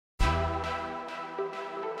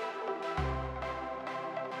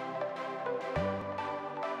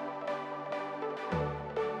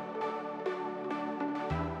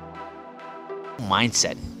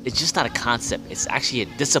mindset. It's just not a concept, it's actually a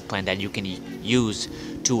discipline that you can use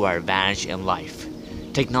to our advantage in life.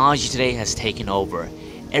 Technology today has taken over.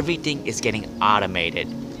 Everything is getting automated.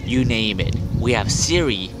 You name it. We have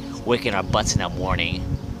Siri waking our butts in the morning.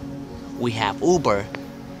 We have Uber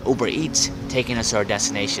Eats taking us to our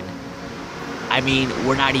destination. I mean,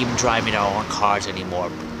 we're not even driving our own cars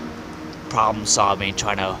anymore. Problem solving,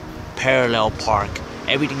 trying to parallel park,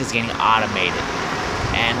 everything is getting automated.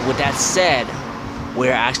 And with that said,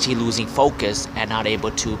 we're actually losing focus and not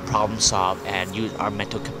able to problem solve and use our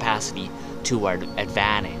mental capacity to our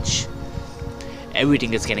advantage.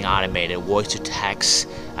 Everything is getting automated, voice to text.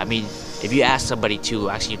 I mean, if you ask somebody to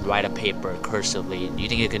actually write a paper cursively, do you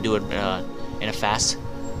think you can do it in a fast,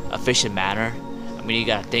 efficient manner? I mean, you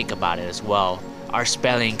gotta think about it as well. Our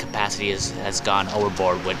spelling capacity has gone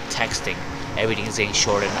overboard with texting. Everything is getting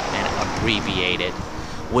shortened and abbreviated.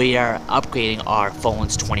 We are upgrading our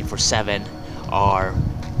phones 24/7, our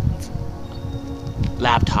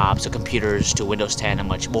laptops, or computers to Windows 10 and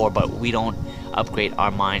much more, but we don't upgrade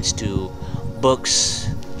our minds to books,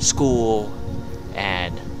 school,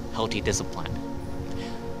 and healthy discipline.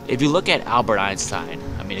 If you look at Albert Einstein,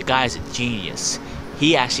 I mean, the guy is a genius.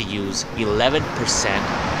 He actually used 11%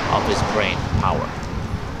 of his brain power.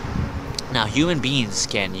 Now, human beings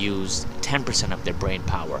can use 10% of their brain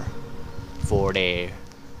power for their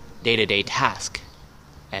day-to-day task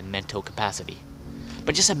and mental capacity.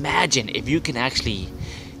 But just imagine if you can actually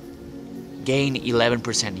gain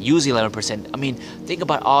 11%, use 11%. I mean, think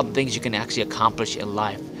about all the things you can actually accomplish in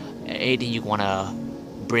life. Anything you want to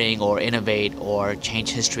bring or innovate or change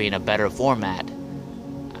history in a better format.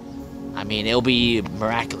 I mean, it'll be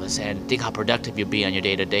miraculous. And think how productive you'll be on your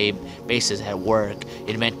day-to-day basis at work,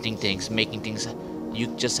 inventing things, making things. You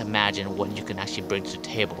just imagine what you can actually bring to the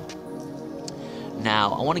table.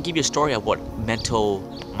 Now, I want to give you a story of what mental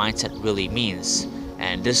mindset really means.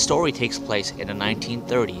 And this story takes place in the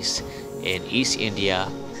 1930s in East India,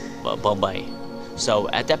 Bombay. So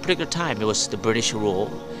at that particular time, it was the British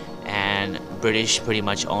rule, and British pretty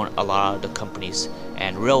much owned a lot of the companies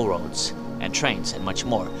and railroads and trains and much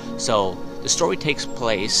more. So the story takes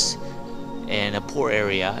place in a poor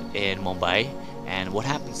area in Mumbai, and what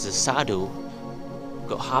happens is Sadhu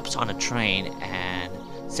hops on a train and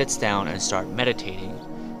sits down and starts meditating.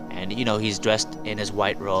 And he's dressed in his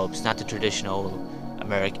white robes, not the traditional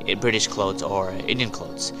British clothes or Indian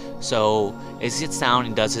clothes. So he sits down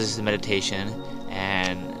and does his meditation,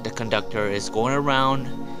 and the conductor is going around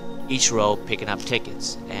each row picking up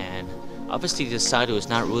tickets. And obviously this sadhu is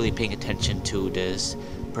not really paying attention to this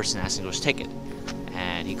person asking for his ticket.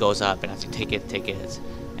 And he goes up and asks tickets,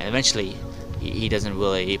 and eventually he doesn't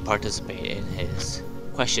really participate in his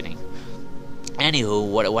questioning. Anywho,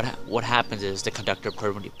 what happens is the conductor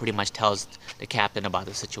pretty much tells the captain about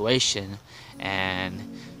the situation, and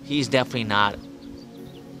he's definitely not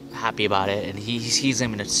happy about it. And he sees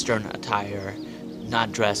him in a stern attire,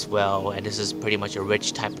 not dressed well, and this is pretty much a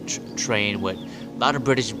rich type of train with a lot of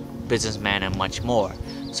British businessmen and much more.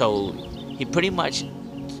 So he pretty much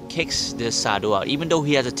kicks this sadhu out. Even though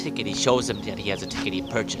he has a ticket, he shows him that he has a ticket he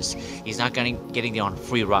purchased. He's not getting there on a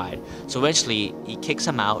free ride. So eventually he kicks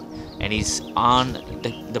him out, and he's on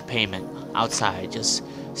the pavement outside, just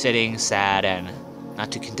sitting sad and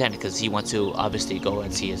not too content, because he wants to obviously go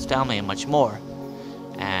and see his family and much more.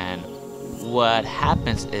 And what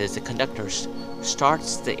happens is the conductor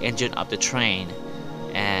starts the engine of the train,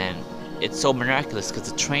 and it's so miraculous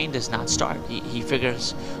because the train does not start. He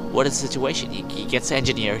figures what is the situation. He gets the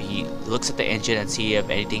engineer, he looks at the engine and see if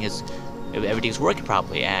everything's working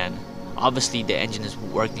properly, and obviously the engine is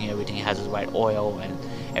working, everything has the right oil and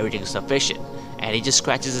everything is sufficient. And he just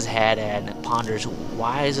scratches his head and ponders,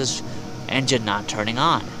 why is this engine not turning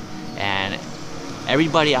on? And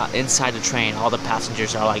everybody out inside the train, all the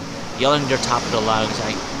passengers are like yelling their top of the lungs,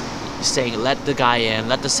 like saying, let the guy in,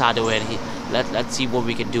 let the sadhu in, let's see what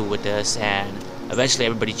we can do with this. And eventually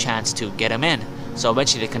everybody chants to get him in. So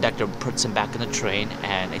eventually the conductor puts him back in the train,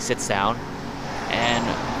 and he sits down,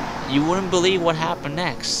 and you wouldn't believe what happened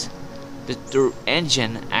next. The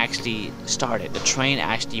engine actually started, the train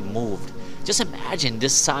actually moved. Just imagine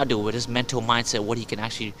this sadhu with his mental mindset, what he can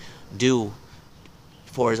actually do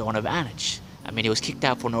for his own advantage. I mean, he was kicked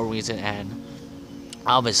out for no reason, and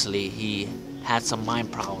obviously he had some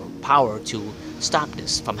mind power to stop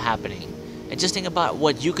this from happening. And just think about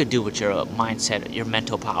what you could do with your mindset, your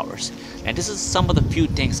mental powers. And this is some of the few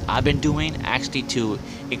things I've been doing actually to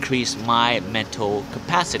increase my mental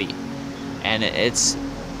capacity. And it's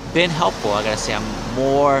been helpful. I gotta say, I'm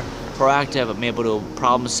more proactive. I'm able to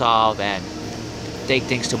problem solve and take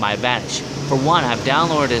things to my advantage. For one, I've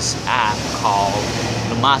downloaded this app called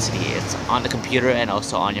Lumosity. it's on the computer and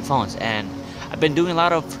also on your phones. And I've been doing a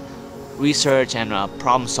lot of research and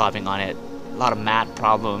problem solving on it. A lot of math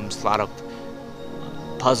problems, a lot of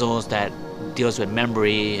puzzles that deals with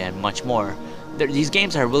memory and much more. These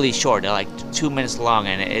games are really short. They're like 2 minutes long,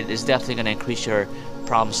 and it is definitely going to increase your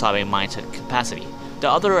problem solving mindset capacity. The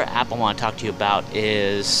other app I want to talk to you about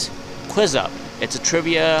is QuizUp. It's a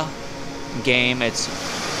trivia game. It's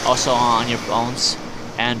also on your phones,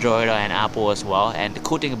 Android and Apple as well. And the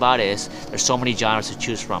cool thing about it is there's so many genres to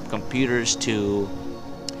choose from: computers to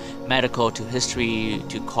medical to history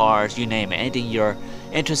to cars, you name it. Anything you're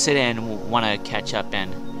interested in, want to catch up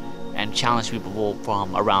and challenge people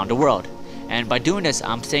from around the world. And by doing this,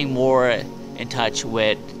 I'm staying more in touch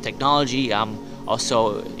with technology. I'm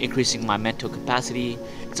also increasing my mental capacity.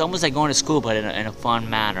 It's almost like going to school, but in a fun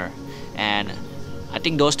manner. And I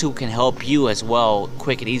think those two can help you as well,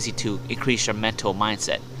 quick and easy, to increase your mental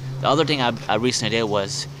mindset. The other thing I recently did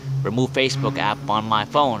was remove Facebook app on my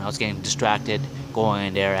phone. I was getting distracted going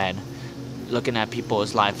in there and looking at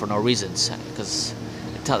people's life for no reasons. Because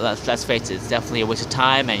let's face it, it's definitely a waste of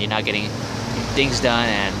time, and you're not getting things done,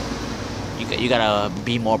 and you gotta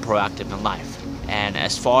be more proactive in life. And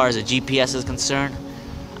as far as the GPS is concerned,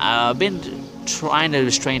 I've been trying to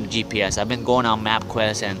restrain the GPS. I've been going on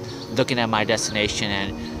MapQuest and looking at my destination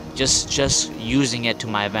and just using it to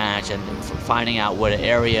my advantage and finding out what the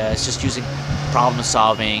area is, just using problem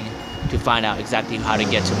solving to find out exactly how to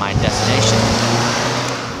get to my destination.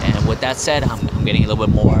 And with that said, I'm getting a little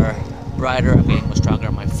bit more brighter, I'm getting more stronger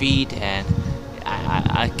on my feet, and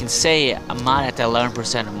I can say I'm not at the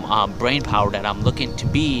 11% brain power that I'm looking to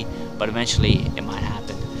be, but eventually it might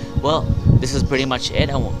happen. Well, this is pretty much it.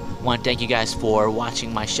 I want to thank you guys for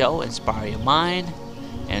watching my show, Inspire Your Mind.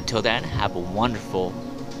 And until then, have a wonderful,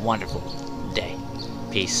 wonderful day.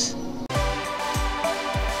 Peace.